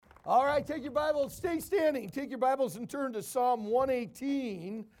All right, take your Bibles, stay standing. Take your Bibles and turn to Psalm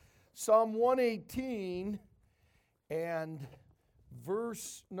 118. Psalm 118 and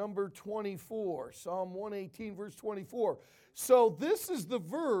verse number 24. Psalm 118, verse 24. So this is the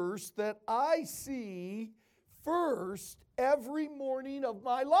verse that I see first every morning of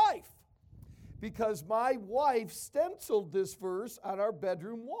my life, because my wife stenciled this verse on our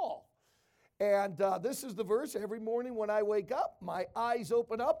bedroom wall. And this is the verse every morning when I wake up, my eyes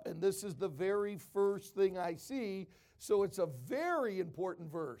open up, and this is the very first thing I see. So it's a very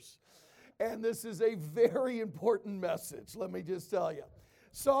important verse. And this is a very important message, let me just tell you.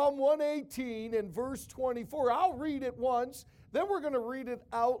 Psalm 118 and verse 24. I'll read it once, then we're going to read it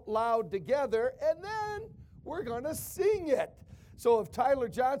out loud together, and then we're going to sing it. So if Tyler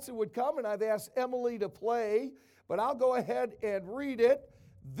Johnson would come, and I've asked Emily to play, but I'll go ahead and read it.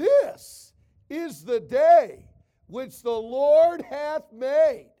 This is the day which the Lord hath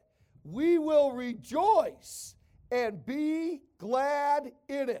made. We will rejoice and be glad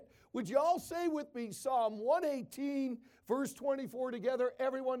in it. Would you all say with me Psalm 118, verse 24 together,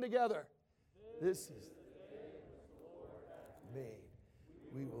 everyone together? This is the day the Lord hath made.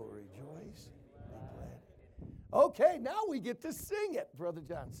 We will rejoice and be glad. Okay, now we get to sing it, Brother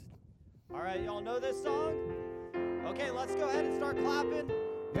Johnson. All right, y'all know this song? Okay, let's go ahead and start clapping.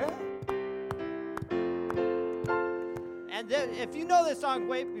 Yeah. And if you know this song,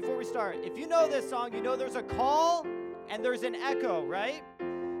 wait, before we start, if you know this song, you know there's a call and there's an echo, right?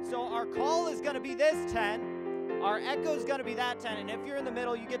 So our call is going to be this 10, our echo is going to be that 10, and if you're in the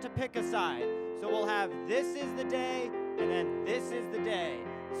middle, you get to pick a side. So we'll have this is the day, and then this is the day.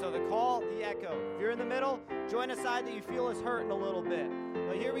 So the call, the echo. If you're in the middle, join a side that you feel is hurting a little bit.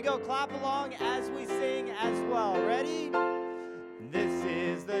 But here we go, clap along as we sing as well. Ready? This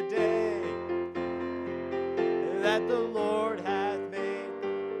is the day that the Lord hath made.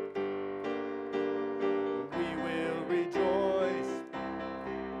 We will rejoice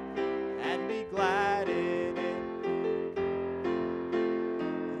and be glad in it.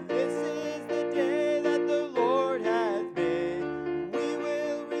 This is the day that the Lord hath made. We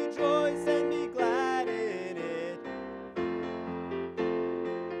will rejoice and be glad in it.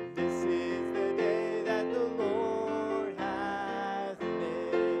 This is the day that the Lord hath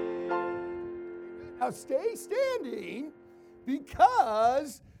made. Now stay standing,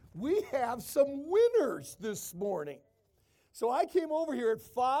 because we have some winners this morning. So I came over here at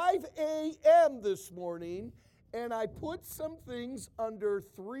 5 a.m. this morning, and I put some things under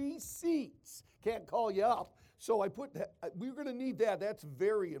 3 seats. Can't call you up, so I put that. We're going to need that. That's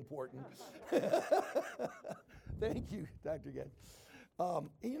very important. Thank you, Dr. Ged.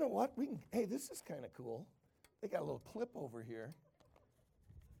 You know what? Hey, this is kind of cool. They got a little clip over here.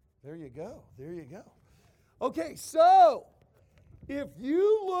 There you go. There you go. Okay, so if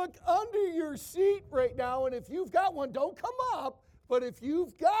you look under your seat right now, and if you've got one, don't come up, but if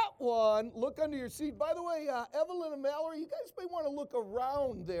you've got one, look under your seat. By the way, Evelyn and Mallory, you guys may want to look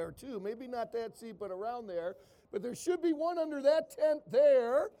around there too. Maybe not that seat, but around there. But there should be one under that tent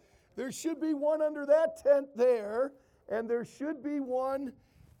there. There should be one under that tent there. And there should be one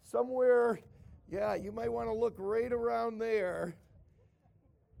somewhere. Yeah, you might want to look right around there.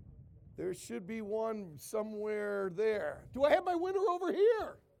 There should be one somewhere there. Do I have my winner over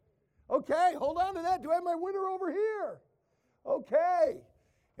here? Okay, hold on to that. Do I have my winner over here? Okay.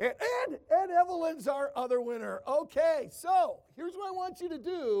 And Evelyn's our other winner. Okay, so here's what I want you to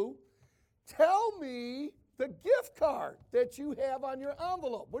do. Tell me the gift card that you have on your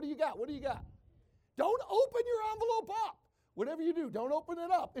envelope. What do you got? What do you got? Don't open your envelope up. Whatever you do, don't open it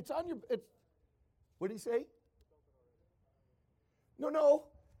up. It's on your, what did he say? No.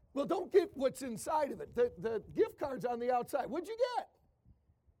 Well, don't get what's inside of it. The gift card's on the outside. What'd you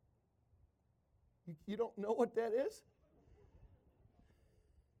get? You don't know what that is?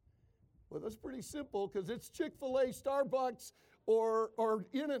 Well, that's pretty simple, because it's Chick-fil-A, Starbucks, or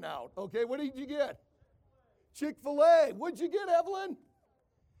In-N-Out. Okay, what did you get? Chick-fil-A. What'd you get, Evelyn?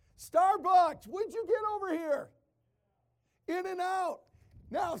 Starbucks. What'd you get over here? In-N-Out.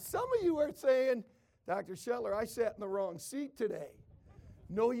 Now, some of you are saying, Dr. Shetler, I sat in the wrong seat today.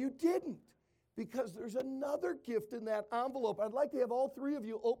 No, you didn't, because there's another gift in that envelope. I'd like to have all 3 of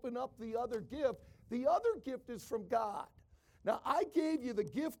you open up the other gift. The other gift is from God. Now, I gave you the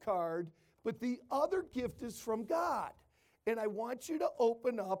gift card, but the other gift is from God. And I want you to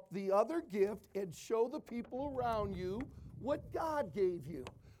open up the other gift and show the people around you what God gave you.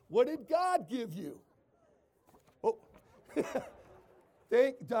 What did God give you? Oh,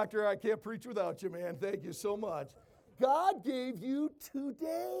 Doctor, I can't preach without you, man. Thank you so much. God gave you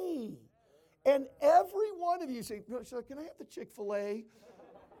today. And every one of you say, can I have the Chick-fil-A?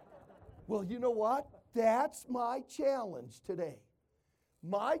 Well, you know what? That's my challenge today.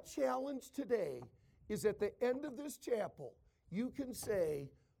 My challenge today is at the end of this chapel, you can say,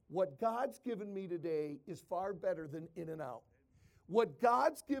 what God's given me today is far better than In-N-Out. What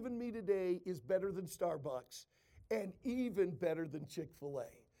God's given me today is better than Starbucks and even better than Chick-fil-A.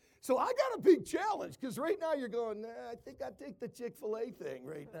 So I got a big challenge because right now you're going, I think I'll take the Chick-fil-A thing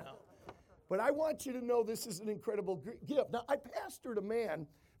right now. But I want you to know this is an incredible gift. Now, I pastored a man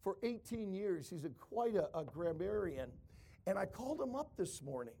for 18 years. He's quite a grammarian. And I called him up this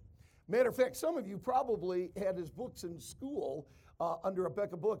morning. Matter of fact, some of you probably had his books in school under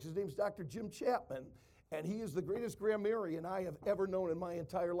Rebecca Books. His name's Dr. Jim Chapman. And he is the greatest grammarian I have ever known in my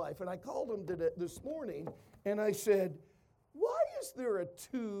entire life. And I called him this morning, and I said, why is there a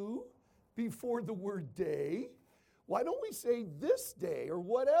to before the word day? Why don't we say this day or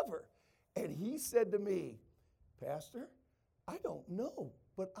whatever? And he said to me, Pastor, I don't know,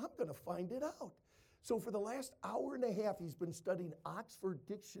 but I'm going to find it out. So for the last hour and a half, he's been studying Oxford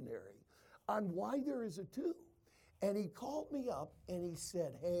Dictionary on why there is a to. And he called me up and he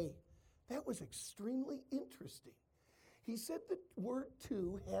said, hey, that was extremely interesting. He said the word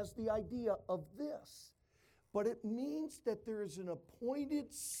to has the idea of this, but it means that there is an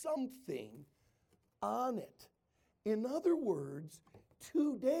appointed something on it. In other words,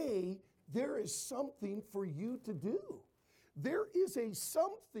 today there is something for you to do. There is a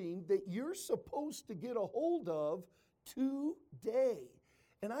something that you're supposed to get a hold of today.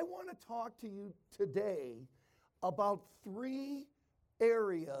 And I want to talk to you today about 3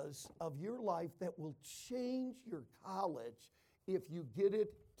 areas of your life that will change your college if you get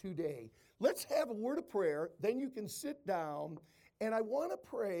it today. Let's have a word of prayer, then you can sit down, and I want to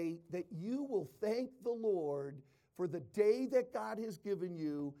pray that you will thank the Lord for the day that God has given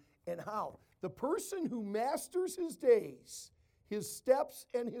you and how. The person who masters his days, his steps,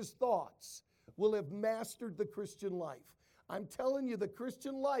 and his thoughts will have mastered the Christian life. I'm telling you, the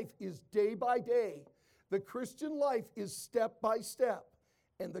Christian life is day by day. The Christian life is step by step.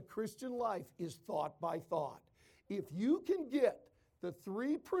 And the Christian life is thought by thought. If you can get the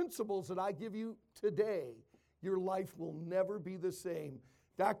 3 principles that I give you today, your life will never be the same.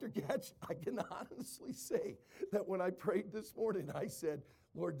 Dr. Getch, I can honestly say that when I prayed this morning, I said,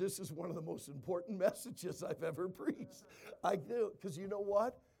 Lord, this is one of the most important messages I've ever preached. I do, because you know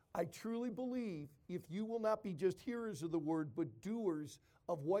what? I truly believe if you will not be just hearers of the word, but doers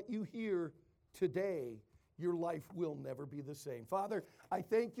of what you hear today, your life will never be the same. Father, I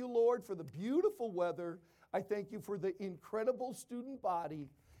thank you, Lord, for the beautiful weather. I thank you for the incredible student body.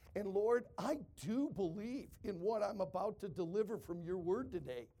 And Lord, I do believe in what I'm about to deliver from your word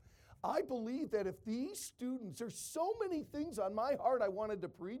today. I believe that if these students, there's so many things on my heart I wanted to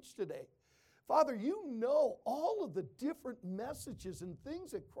preach today. Father, you know all of the different messages and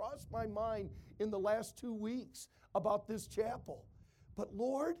things that crossed my mind in the last 2 weeks about this chapel. But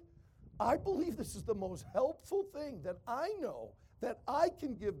Lord, I believe this is the most helpful thing that I know that I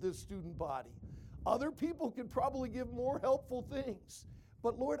can give this student body. Other people could probably give more helpful things.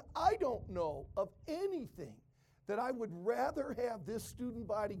 But Lord, I don't know of anything that I would rather have this student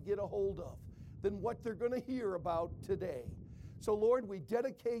body get a hold of than what they're going to hear about today. So Lord, we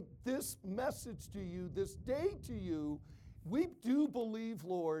dedicate this message to you, this day to you. We do believe,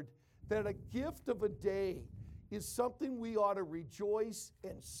 Lord, that a gift of a day is something we ought to rejoice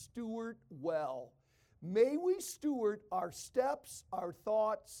and steward well. May we steward our steps, our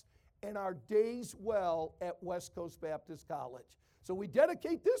thoughts, and our days well at West Coast Baptist College. So we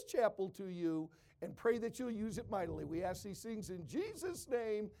dedicate this chapel to you and pray that you'll use it mightily. We ask these things in Jesus'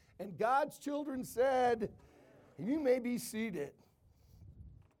 name, and God's children said, and you may be seated.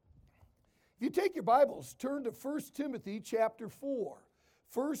 If you take your Bibles, turn to 1 Timothy chapter 4.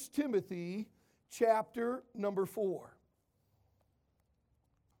 1 Timothy chapter number 4.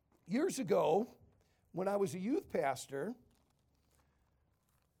 Years ago, when I was a youth pastor,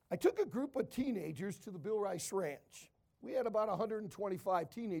 I took a group of teenagers to the Bill Rice Ranch. We had about 125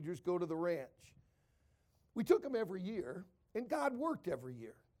 teenagers go to the ranch. We took them every year, and God worked every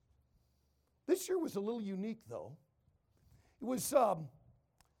year. This year was a little unique, though. It was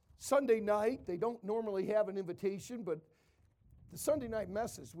Sunday night. They don't normally have an invitation, but the Sunday night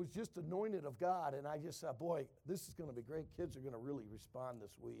message was just anointed of God, and I just thought, boy, this is going to be great. Kids are going to really respond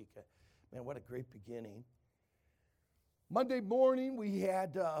this week. Man, what a great beginning. Monday morning, we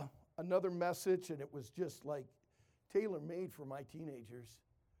had another message, and it was just like tailor-made for my teenagers.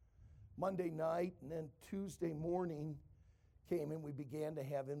 Monday night, and then Tuesday morning came, and we began to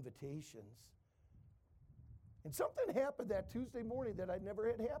have invitations. And something happened that Tuesday morning that I never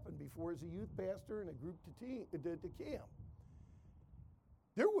had happened before as a youth pastor and a group to camp.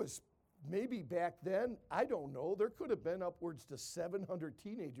 There was maybe back then, I don't know, there could have been upwards to 700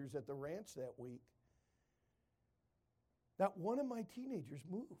 teenagers at the ranch that week. Not one of my teenagers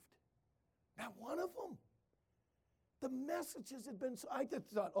moved. Not one of them. The messages had been, I just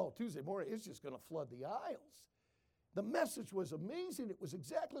thought, oh, Tuesday morning, it's just going to flood the aisles. The message was amazing. It was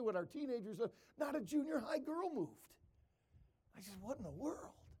exactly what our teenagers, not a junior high girl moved. I said, what in the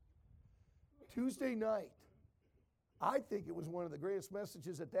world? Tuesday night, I think it was one of the greatest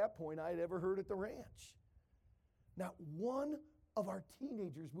messages at that point I had ever heard at the ranch. Not one of our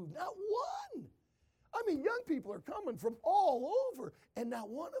teenagers moved. Not one. I mean, young people are coming from all over, and not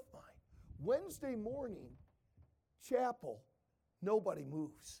one of mine. Wednesday morning, chapel, nobody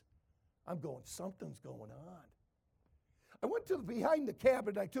moves. I'm going, something's going on. I went to behind the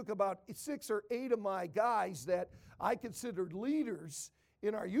cabin. I took about 6 or 8 of my guys that I considered leaders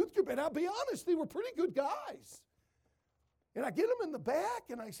in our youth group, and I'll be honest, they were pretty good guys. And I get them in the back,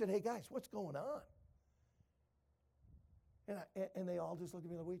 and I said, hey, guys, what's going on? And they all just look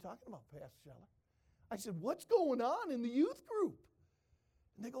at me like, what are you talking about, Pastor Scheller? I said, what's going on in the youth group?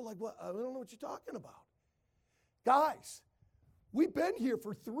 And they go like, what? I don't know what you're talking about. Guys, we've been here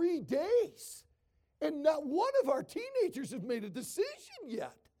for 3 days, and not one of our teenagers has made a decision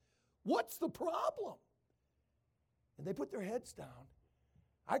yet. What's the problem? And they put their heads down.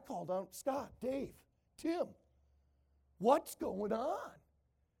 I called out Scott, Dave, Tim. What's going on?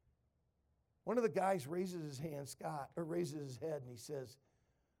 One of the guys raises his hand, Scott, or raises his head, and he says,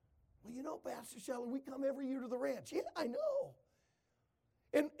 well, you know, Pastor Scheller, we come every year to the ranch. Yeah, I know.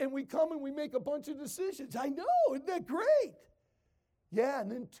 And we come and we make a bunch of decisions. I know, isn't that great? Yeah, and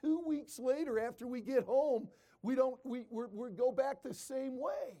then 2 weeks later, after we get home, we go back the same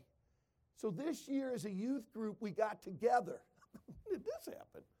way. So this year as a youth group, we got together. Did this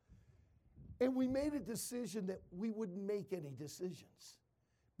happen? And we made a decision that we wouldn't make any decisions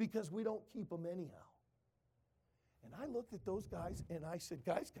because we don't keep them anyhow. And I looked at those guys and I said,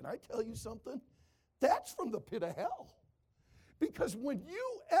 guys, can I tell you something? That's from the pit of hell. Because when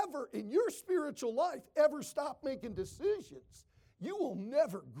you ever, in your spiritual life, ever stop making decisions, you will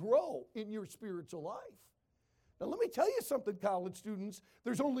never grow in your spiritual life. Now, let me tell you something, college students.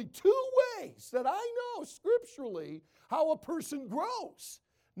 There's only 2 ways that I know scripturally how a person grows.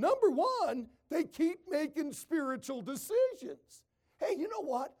 Number 1, they keep making spiritual decisions. Hey, you know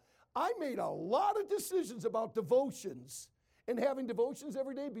what? I made a lot of decisions about devotions and having devotions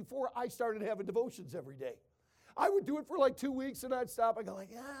every day before I started having devotions every day. I would do it for like 2 weeks and I'd stop. I go like,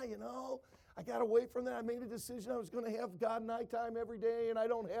 yeah, you know, I got away from that. I made a decision I was going to have God nighttime every day and I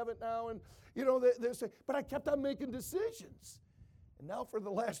don't have it now. And, you know, but I kept on making decisions. And now for the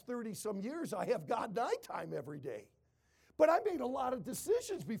last 30 some years, I have God nighttime every day. But I made a lot of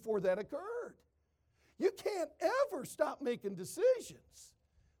decisions before that occurred. You can't ever stop making decisions.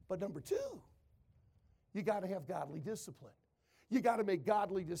 But number 2, you got to have godly discipline. You got to make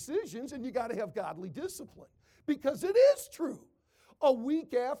godly decisions and you got to have godly discipline. Because it is true. A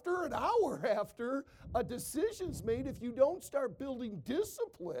week after, an hour after a decision's made, if you don't start building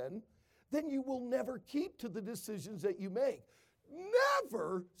discipline, then you will never keep to the decisions that you make.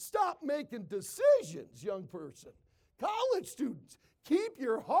 Never stop making decisions, young person. College students, keep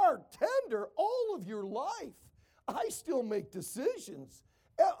your heart tender all of your life. I still make decisions.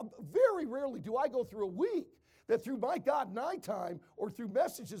 Very rarely do I go through a week that through my God nighttime or through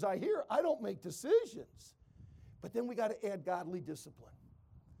messages I hear, I don't make decisions. But then we got to add godly discipline.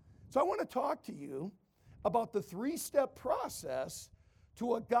 So I want to talk to you about the 3-step process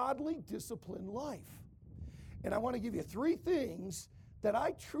to a godly disciplined life. And I want to give you 3 things that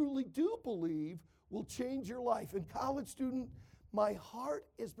I truly do believe will change your life. And college student, my heart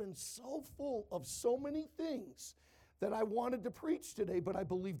has been so full of so many things that I wanted to preach today, but I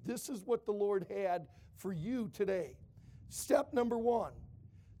believe this is what the Lord had for you today. Step number 1,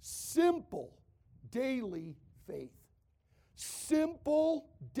 simple daily faith. Simple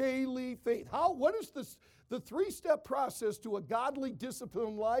daily faith. What is this? The 3-step process to a godly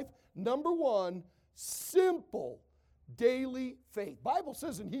disciplined life? Number 1, simple daily faith. Bible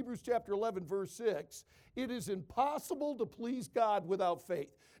says in Hebrews chapter 11, verse 6, it is impossible to please God without faith.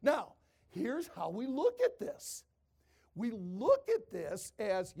 Now, here's how we look at this. We look at this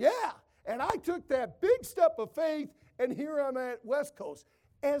as, yeah, and I took that big step of faith, and here I'm at West Coast,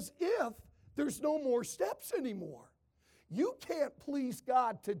 as if there's no more steps anymore. You can't please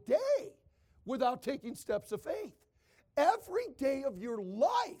God today without taking steps of faith. Every day of your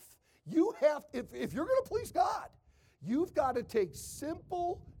life, you have, if you're going to please God, you've got to take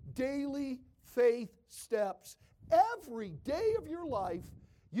simple daily faith steps. Every day of your life,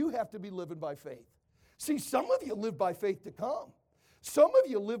 you have to be living by faith. See, some of you live by faith to come. Some of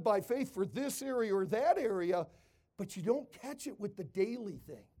you live by faith for this area or that area, but you don't catch it with the daily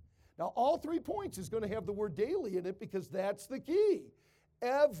thing. Now, all 3 points is going to have the word daily in it because that's the key.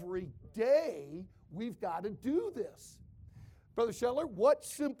 Every day, we've got to do this. Brother Scheller, what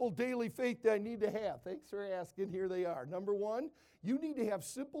simple daily faith do I need to have? Thanks for asking. Here they are. Number 1, you need to have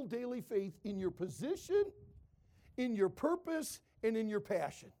simple daily faith in your position, in your purpose, and in your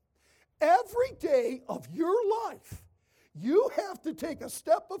passion. Every day of your life, you have to take a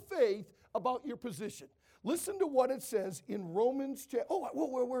step of faith about your position. Listen to what it says in Romans.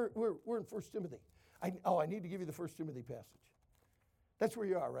 We're in 1 Timothy. I need to give you the 1 Timothy passage. That's where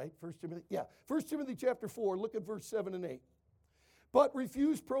you are, right? 1 Timothy? Yeah. 1 Timothy chapter 4, look at verse 7 and 8. But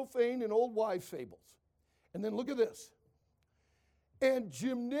refuse profane and old wives' fables. And then look at this. And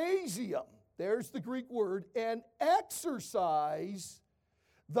gymnasium, there's the Greek word, and exercise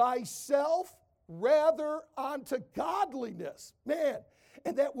thyself rather unto godliness. Man,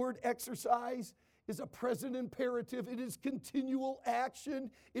 and that word exercise is a present imperative. It is continual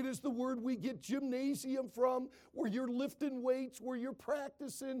action. It is the word we get gymnasium from, where you're lifting weights, where you're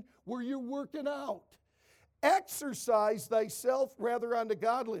practicing, where you're working out. Exercise thyself rather unto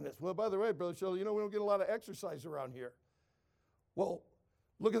godliness. Well, by the way, Brother Shelley, we don't get a lot of exercise around here. Well,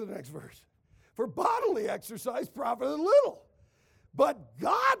 look at the next verse. For bodily exercise profiteth little, but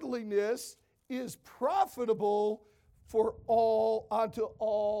godliness is profitable for all unto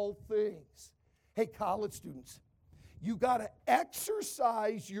all things. Hey, college students, you got to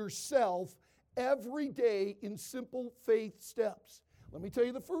exercise yourself every day in simple faith steps. Let me tell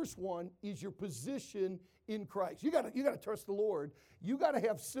you, the first one is your position in Christ. You got to trust the Lord. You got to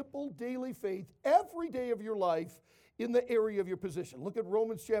have simple daily faith every day of your life in the area of your position. Look at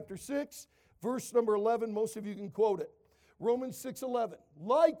Romans chapter 6, verse number 11. Most of you can quote it. Romans 6:11.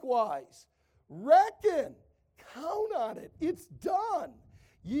 Likewise, reckon, count on it. It's done.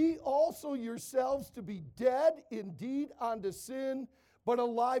 Ye also yourselves to be dead indeed unto sin, but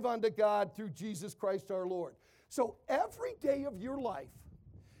alive unto God through Jesus Christ our Lord. So every day of your life,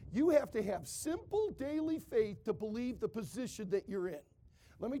 you have to have simple daily faith to believe the position that you're in.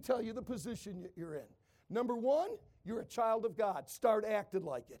 Let me tell you the position that you're in. Number 1, you're a child of God. Start acting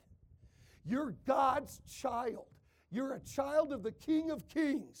like it. You're God's child. You're a child of the King of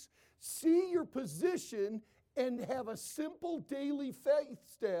Kings. See your position and have a simple daily faith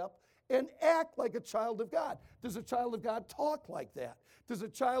step and act like a child of God. Does a child of God talk like that? Does a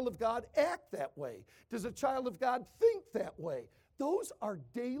child of God act that way? Does a child of God think that way? Those are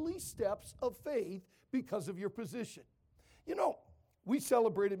daily steps of faith because of your position.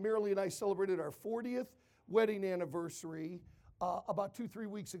 Marilee and I celebrated our 40th wedding anniversary about 2-3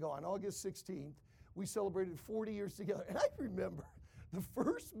 weeks ago on August 16th. We celebrated 40 years together. And I remember the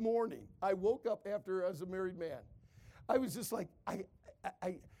first morning I woke up after as a married man, I was just like, I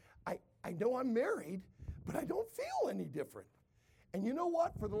know I'm married, but I don't feel any different. And you know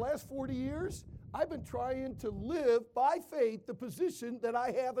what? For the last 40 years, I've been trying to live by faith the position that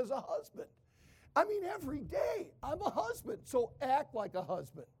I have as a husband. I mean, every day I'm a husband, so act like a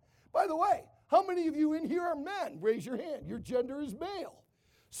husband. By the way, how many of you in here are men? Raise your hand. Your gender is male.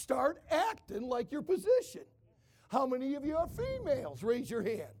 Start acting like your position. How many of you are females? Raise your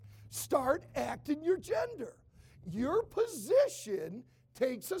hand. Start acting your gender. Your position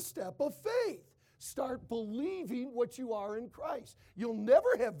takes a step of faith. Start believing what you are in Christ. You'll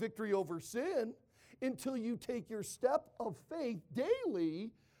never have victory over sin until you take your step of faith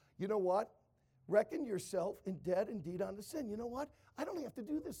daily. You know what? Reckon yourself in dead indeed unto sin. You know what? I don't have to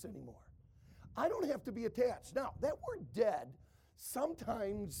do this anymore. I don't have to be attached. Now, that word dead,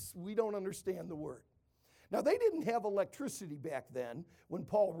 sometimes we don't understand the word. Now, they didn't have electricity back then when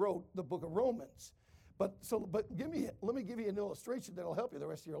Paul wrote the book of Romans. But let me give you an illustration that'll help you the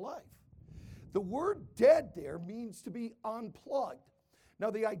rest of your life. The word dead there means to be unplugged.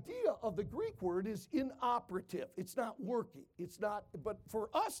 Now, the idea of the Greek word is inoperative. It's not working. But for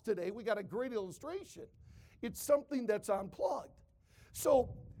us today, we got a great illustration. It's something that's unplugged. So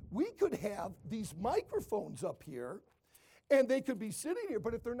we could have these microphones up here, and they could be sitting here,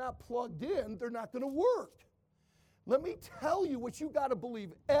 but if they're not plugged in, they're not going to work. Let me tell you what you got to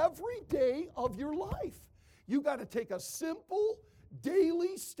believe every day of your life. You got to take a simple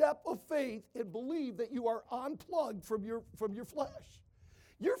daily step of faith and believe that you are unplugged from your flesh.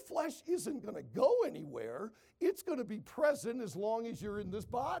 Your flesh isn't going to go anywhere. It's going to be present as long as you're in this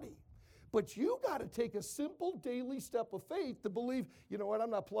body. But you got to take a simple daily step of faith to believe, you know what,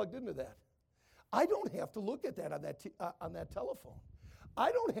 I'm not plugged into that. I don't have to look at that on that telephone.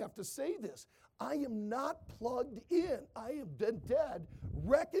 I don't have to say this. I am not plugged in. I have been dead.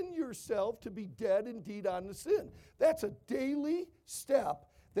 Reckon yourself to be dead indeed on the sin. That's a daily step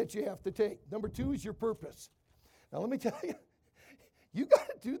that you have to take. Number 2 is your purpose. Now let me tell you, you got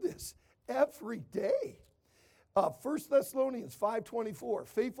to do this every day. 1 Thessalonians 5:24,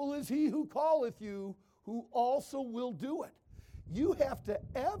 faithful is he who calleth you, who also will do it. You have to,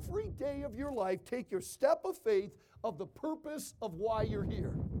 every day of your life, take your step of faith of the purpose of why you're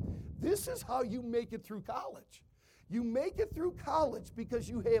here. This is how you make it through college. You make it through college because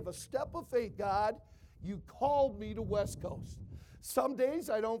you have a step of faith. God, you called me to West Coast. Some days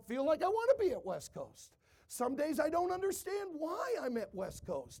I don't feel like I want to be at West Coast. Some days I don't understand why I'm at West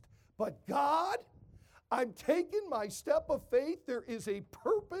Coast. But God, I'm taking my step of faith. There is a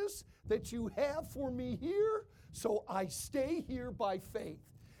purpose that you have for me here, so I stay here by faith.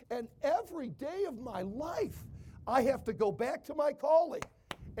 And every day of my life, I have to go back to my calling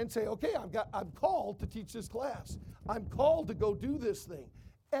and say, okay, I'm called to teach this class. I'm called to go do this thing.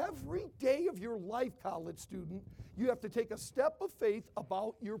 Every day of your life, college student, you have to take a step of faith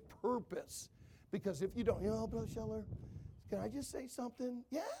about your purpose. Because if you don't, Brother Scheller, can I just say something?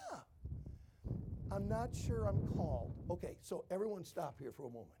 Yeah. I'm not sure I'm called. Okay, so everyone stop here for a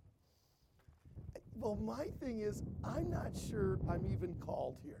moment. Well, my thing is, I'm not sure I'm even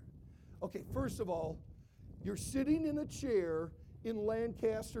called here. Okay, first of all, you're sitting in a chair in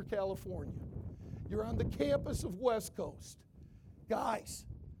Lancaster, California. You're on the campus of West Coast. Guys,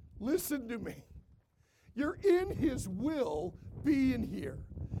 listen to me. You're in his will being here.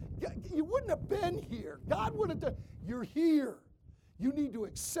 You wouldn't have been here. God would have done. You're here. You need to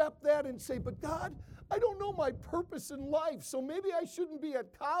accept that and say, but God, I don't know my purpose in life, so maybe I shouldn't be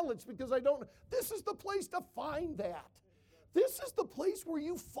at college because I don't. This is the place to find that. This is the place where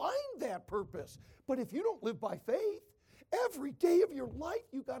you find that purpose. But if you don't live by faith, every day of your life,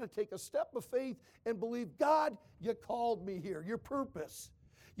 you got to take a step of faith and believe, God, you called me here, your purpose.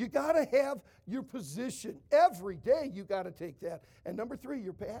 You got to have your position. Every day you got to take that. And number 3,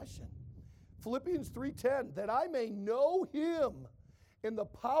 your passion. Philippians 3:10, that I may know him in the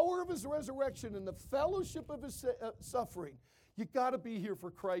power of his resurrection and the fellowship of his suffering. You got to be here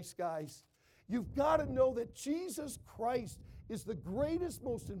for Christ, guys. You've got to know that Jesus Christ is the greatest,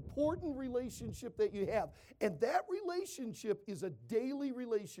 most important relationship that you have. And that relationship is a daily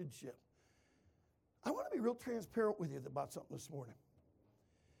relationship. I want to be real transparent with you about something this morning.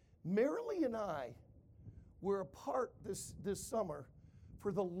 Marilee and I were apart this summer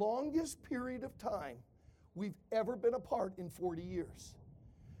for the longest period of time we've ever been apart in 40 years.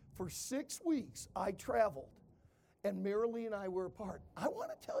 For 6 weeks, I traveled, and Marilee and I were apart. I want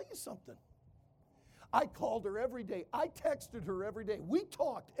to tell you something. I called her every day. I texted her every day. We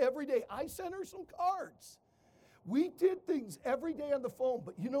talked every day. I sent her some cards. We did things every day on the phone.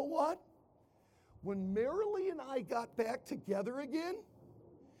 But you know what? When Marilee and I got back together again,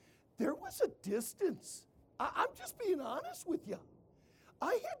 there was a distance. I'm just being honest with you.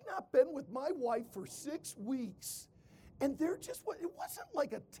 I had not been with my wife for 6 weeks, and it wasn't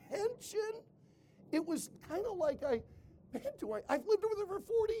like a tension. It was kind of like I've lived with her for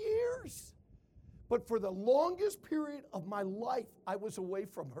 40 years. But for the longest period of my life, I was away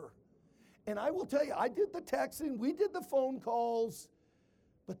from her. And I will tell you, I did the texting, we did the phone calls,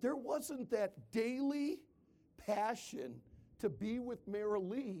 but there wasn't that daily passion to be with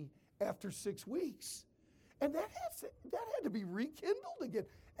Marilee after 6 weeks. And that had to be rekindled again.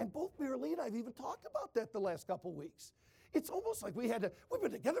 And both Marilee and I have even talked about that the last couple weeks. It's almost like we've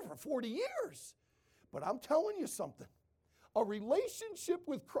been together for 40 years. But I'm telling you something. A relationship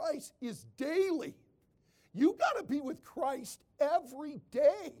with Christ is daily. You got to be with Christ every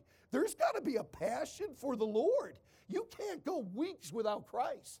day. There's got to be a passion for the Lord. You can't go weeks without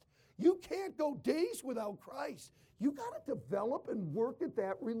Christ. You can't go days without Christ. You got to develop and work at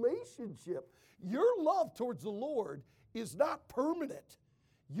that relationship. Your love towards the Lord is not permanent.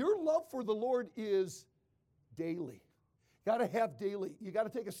 Your love for the Lord is daily. Got to have daily. You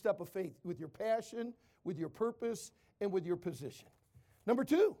got to take a step of faith with your passion, with your purpose, and with your position. Number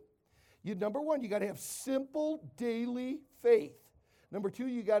 2, number 1, you got to have simple daily faith. Number 2,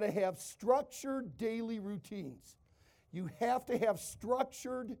 you got to have structured daily routines. You have to have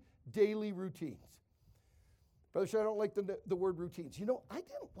structured daily routines. Brother Shaw, I don't like the word routines. I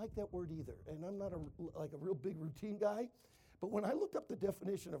didn't like that word either, and I'm not a real big routine guy. But when I looked up the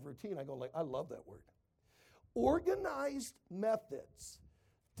definition of routine, I love that word. Organized methods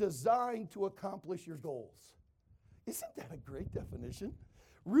designed to accomplish your goals. Isn't that a great definition?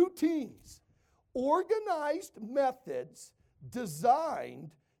 Routines, organized methods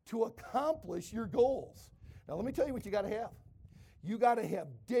designed to accomplish your goals. Now, let me tell you what you got to have. You got to have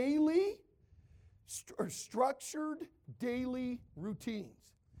daily or structured daily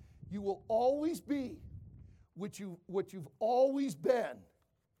routines. You will always be what you've always been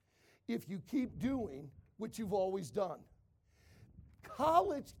if you keep doing what you've always done.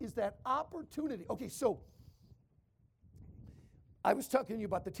 College is that opportunity. Okay, so I was talking to you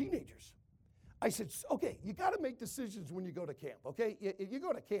about the teenagers. I said, okay, you got to make decisions when you go to camp, okay? If you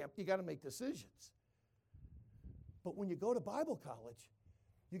go to camp, you got to make decisions. But when you go to Bible college,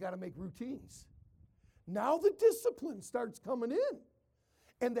 you got to make routines. Now the discipline starts coming in.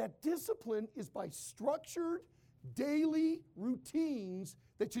 And that discipline is by structured daily routines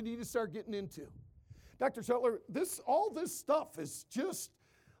that you need to start getting into. Dr. Shetler, all this stuff is just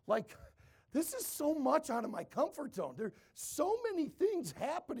like, this is so much out of my comfort zone. There's so many things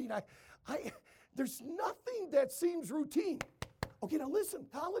happening. There's nothing that seems routine. Okay, now listen,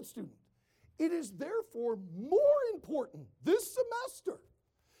 college student. It is therefore more important this semester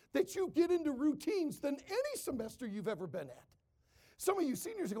that you get into routines than any semester you've ever been at. Some of you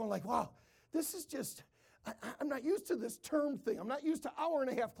seniors are going like, wow, this is just, I'm not used to this term thing. I'm not used to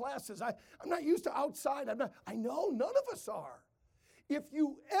hour-and-a-half classes. I'm not used to outside. I know, none of us are. If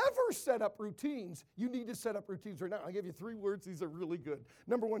you ever set up routines, you need to set up routines right now. I'll give you 3 words. These are really good.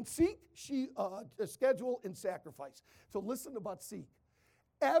 Number 1, seek, schedule, and sacrifice. So listen about seek.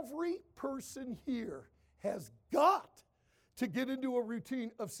 Every person here has got to get into a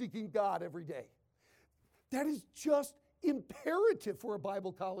routine of seeking God every day. That is just imperative for a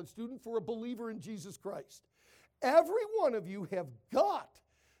Bible college student, for a believer in Jesus Christ. Every one of you have got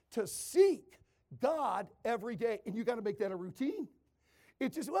to seek God every day, and you got to make that a routine.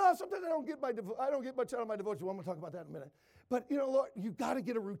 It's just, well, sometimes I don't get much out of my devotion. Well, I'm going to talk about that in a minute. But, Lord, you got to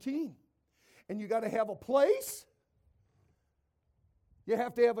get a routine. And you got to have a place. You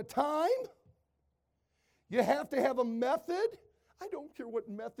have to have a time. You have to have a method. I don't care what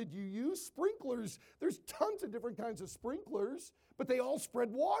method you use. Sprinklers, there's tons of different kinds of sprinklers, but they all spread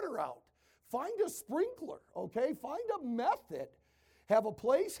water out. Find a sprinkler, okay? Find a method. Have a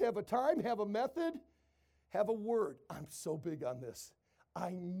place, have a time, have a method, have a word. I'm so big on this.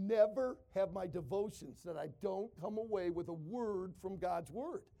 I never have my devotions that I don't come away with a word from God's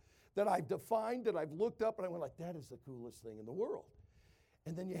word that I've defined, that I've looked up, and I went like, that is the coolest thing in the world.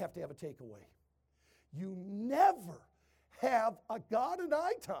 And then you have to have a takeaway. You never have a God and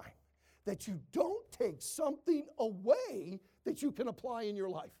I time that you don't take something away that you can apply in your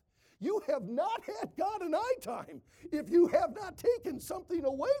life. You have not had God and I time. If you have not taken something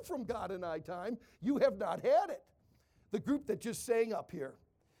away from God and I time, you have not had it. The group that just sang up here,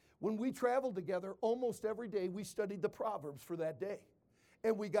 when we traveled together, almost every day we studied the Proverbs for that day.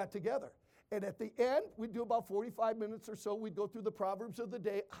 And we got together. And at the end, we'd do about 45 minutes or so. We'd go through the Proverbs of the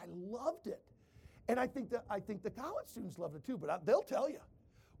day. I loved it. And I think the college students loved it too, but they'll tell you,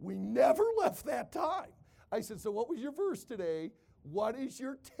 we never left that time. I said, so what was your verse today? What is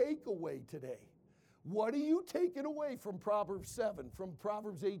your takeaway today? What are you taking away from Proverbs 7, from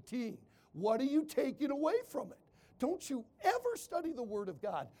Proverbs 18? What are you taking away from it? Don't you ever study the Word of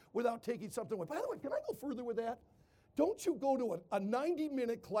God without taking something away. By the way, can I go further with that? Don't you go to a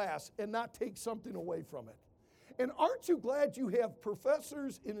 90-minute class and not take something away from it. And aren't you glad you have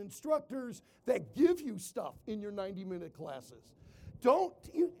professors and instructors that give you stuff in your 90-minute classes?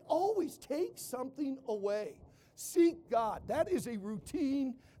 You always take something away. Seek God. That is a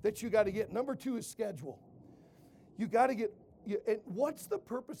routine that you got to get. Number 2 is schedule. You got to get, and what's the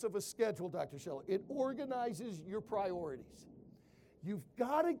purpose of a schedule, Dr. Scheller? It organizes your priorities. You've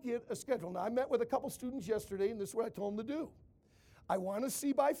got to get a schedule. Now, I met with a couple students yesterday, and this is what I told them to do. I want to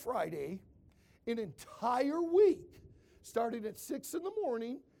see by Friday an entire week, starting at 6 in the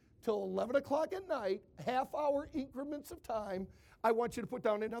morning till 11 o'clock at night, half-hour increments of time. I want you to put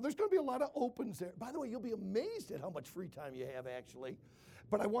down, and now there's going to be a lot of opens there. By the way, you'll be amazed at how much free time you have, actually.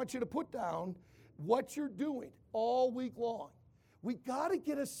 But I want you to put down what you're doing all week long. We got to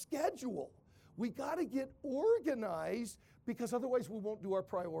get a schedule. We got to get organized, because otherwise we won't do our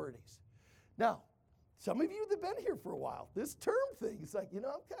priorities. Now, some of you that have been here for a while, this term thing, it's like, I'm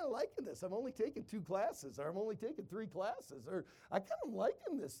kind of liking this. I'm only taking 2 classes, or I'm only taking 3 classes, or I kind of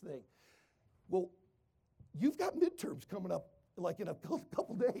liking this thing. Well, you've got midterms coming up like in a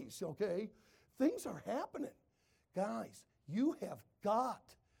couple days, okay? Things are happening. Guys, you have got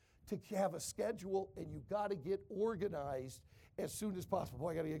to have a schedule, and you've got to get organized as soon as possible.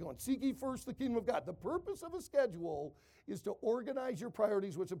 Boy, I got to get going. Seek ye first the kingdom of God. The purpose of a schedule is to organize your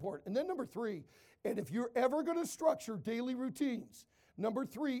priorities, what's important. And then number 3, and if you're ever going to structure daily routines, number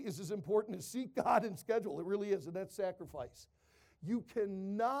 3 is as important as seek God and schedule. It really is, and that's sacrifice. You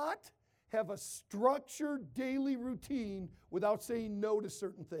cannot have a structured daily routine without saying no to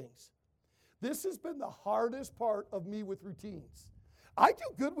certain things. This has been the hardest part of me with routines. I do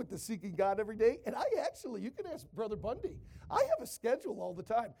good with the seeking God every day, and you can ask Brother Bundy. I have a schedule all the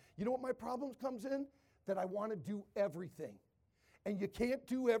time. You know what my problem comes in? That I want to do everything. And you can't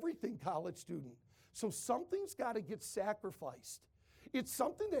do everything, college student. So something's got to get sacrificed. It's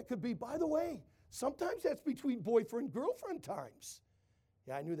something that could be, by the way, sometimes that's between boyfriend-girlfriend times.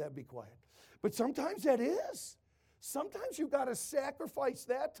 Yeah, I knew that'd be quiet. But sometimes that is. Sometimes you got to sacrifice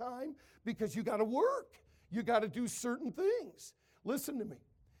that time because you got to work. You got to do certain things. Listen to me.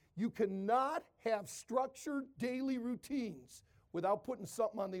 You cannot have structured daily routines without putting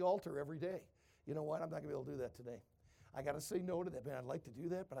something on the altar every day. You know what? I'm not going to be able to do that today. I got to say no to that. Man, I'd like to do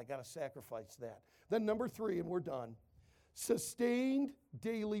that, but I got to sacrifice that. Then number 3, and we're done, sustained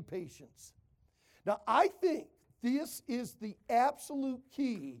daily patience. Now, I think this is the absolute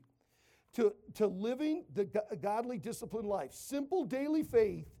key to living the godly disciplined life. Simple daily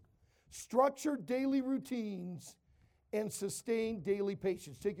faith, structured daily routines, and sustained daily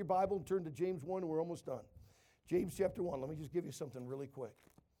patience. Take your Bible and turn to James 1, and we're almost done. James chapter 1. Let me just give you something really quick.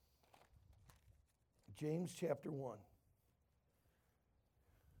 James chapter 1.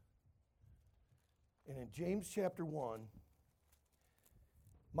 And in James chapter 1,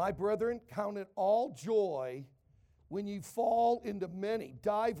 my brethren, count it all joy when you fall into many,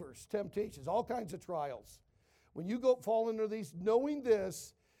 diverse temptations, all kinds of trials. When you fall into these, knowing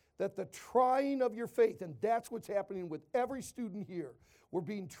this, that the trying of your faith, and that's what's happening with every student here. We're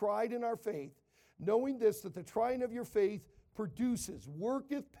being tried in our faith. Knowing this, that the trying of your faith produces,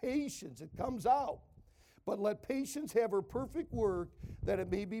 worketh patience. It comes out. But let patience have her perfect work, that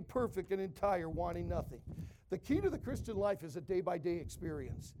it may be perfect and entire, wanting nothing. The key to the Christian life is a day-by-day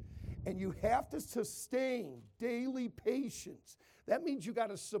experience. And you have to sustain daily patience. That means you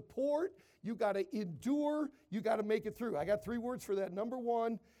got to support, you got to endure, you got to make it through. I got 3 words for that. Number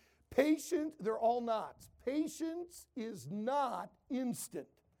 1, patient, they're all nots. Patience is not instant.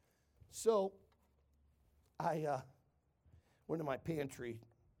 So I went to my pantry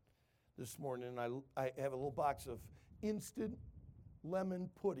this morning, and I have a little box of instant lemon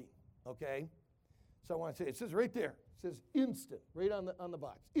pudding, okay? So I want to say, it says right there, it says instant, right on the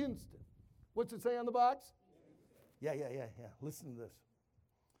box, instant. What's it say on the box? Yeah. Listen to this.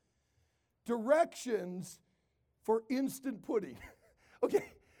 Directions for instant pudding. Okay,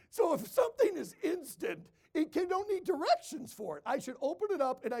 so if something is instant, don't need directions for it. I should open it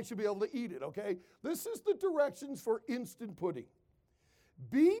up and I should be able to eat it, okay? This is the directions for instant pudding.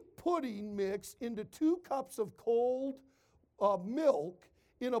 Beat pudding mix into 2 cups of cold milk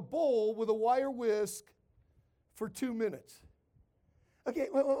in a bowl with a wire whisk for 2 minutes. Okay,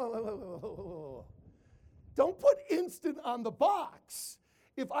 whoa. Don't put instant on the box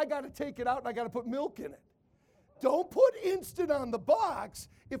if I got to take it out and I got to put milk in it. Don't put instant on the box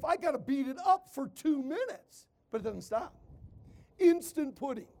if I got to beat it up for 2 minutes. But it doesn't stop. Instant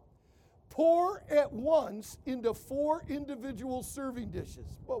pudding. Pour at once into 4 individual serving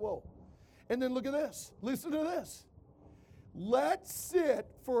dishes. Whoa. And then look at this. Listen to this. Let sit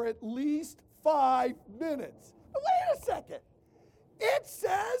for at least 5 minutes. Wait a second. It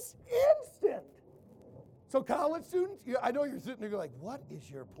says instant. So college students, I know you're sitting there like, what is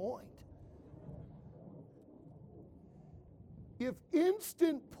your point? If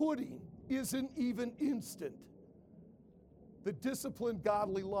instant pudding isn't even instant, the disciplined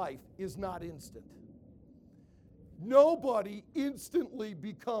godly life is not instant. Nobody instantly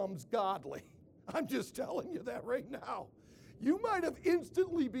becomes godly. I'm just telling you that right now. You might have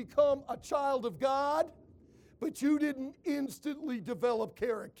instantly become a child of God, but you didn't instantly develop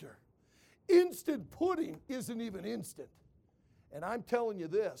character. Instant pudding isn't even instant. And I'm telling you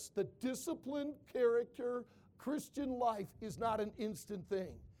this, the disciplined character Christian life is not an instant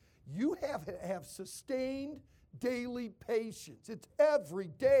thing. You have to have sustained daily patience. It's every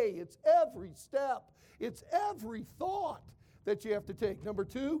day, it's every step, it's every thought that you have to take. Number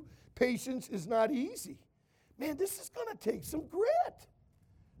 2, patience is not easy. Man, this is going to take some grit.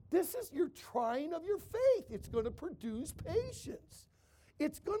 This is your trying of your faith. It's going to produce patience.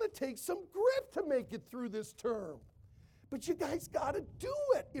 It's going to take some grit to make it through this term. But you guys got to do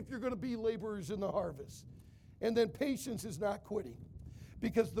it if you're going to be laborers in the harvest. And then patience is not quitting.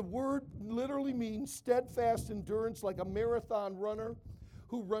 Because the word literally means steadfast endurance, like a marathon runner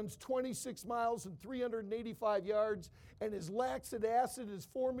who runs 26 miles and 385 yards, and his lactic acid is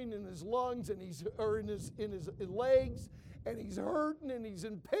forming in his lungs and in his legs, and he's hurting and he's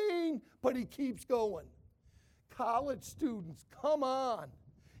in pain, but he keeps going. College students, come on.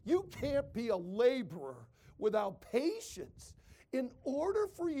 You can't be a laborer without patience. In order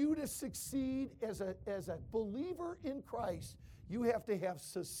for you to succeed as a believer in Christ, you have to have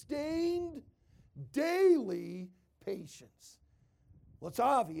sustained daily patience. Well, it's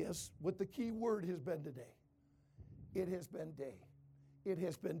obvious what the key word has been today. It has been day. It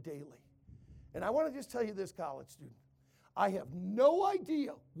has been daily. And I want to just tell you this, college student. I have no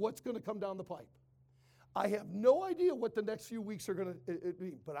idea what's going to come down the pipe. I have no idea what the next few weeks are going to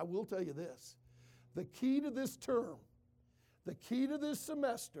be, but I will tell you this. The key to this term, the key to this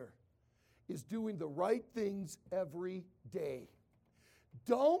semester is doing the right things every day.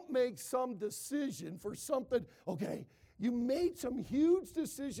 Don't make some decision for something. Okay, you made some huge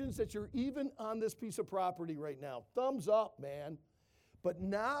decisions that you're even on this piece of property right now. Thumbs up, man. But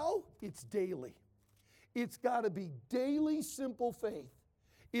now it's daily. It's got to be daily simple faith.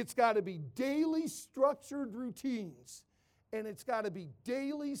 It's got to be daily structured routines. And it's got to be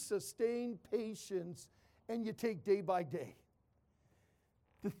daily sustained patience, and you take day by day.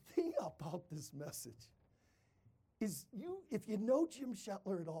 The thing about this message is if you know Jim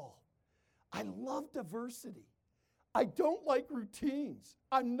Shetler at all, I love diversity. I don't like routines.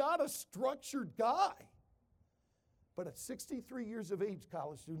 I'm not a structured guy. But at 63 years of age,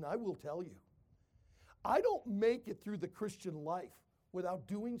 college student, I will tell you, I don't make it through the Christian life without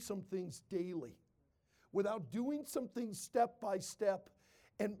doing some things daily, without doing some things step by step,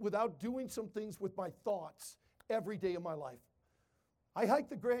 and without doing some things with my thoughts every day of my life. I hiked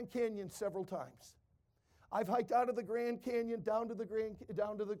the Grand Canyon several times. I've hiked out of the Grand Canyon down to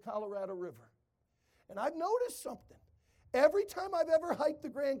the Colorado River. And I've noticed something. Every time I've ever hiked the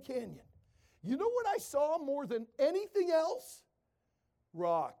Grand Canyon, you know what I saw more than anything else?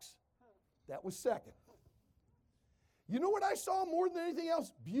 Rocks. That was second. You know what I saw more than anything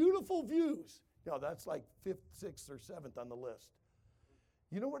else? Beautiful views. No, that's like 5th, 6th, or 7th on the list.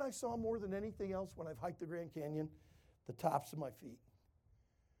 You know what I saw more than anything else when I've hiked the Grand Canyon? The tops of my feet.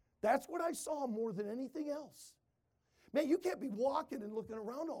 That's what I saw more than anything else. Man, you can't be walking and looking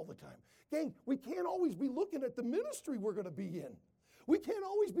around all the time. Gang, we can't always be looking at the ministry we're going to be in. We can't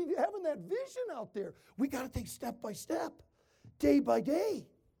always be having that vision out there. We got to take step by step, day by day.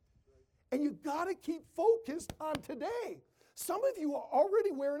 And you got to keep focused on today. Some of you are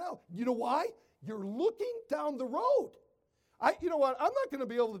already wearing out. You know why? You're looking down the road. You know what? I'm not going to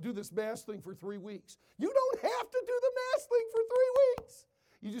be able to do this mass thing for 3 weeks. You don't have to do the mass thing for 3 weeks.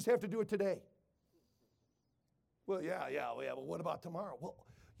 You just have to do it today. Well, yeah, but what about tomorrow? Well,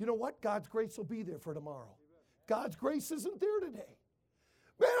 you know what? God's grace will be there for tomorrow. God's grace isn't there today.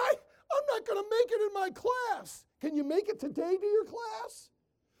 Man, I'm not going to make it in my class. Can you make it today to your class?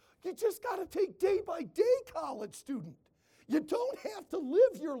 You just got to take day by day, college student. You don't have to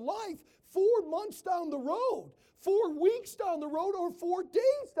live your life 4 months down the road, 4 weeks down the road, or 4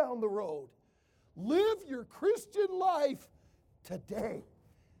 days down the road. Live your Christian life today.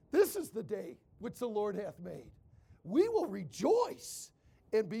 This is the day which the Lord hath made. We will rejoice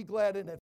and be glad in it.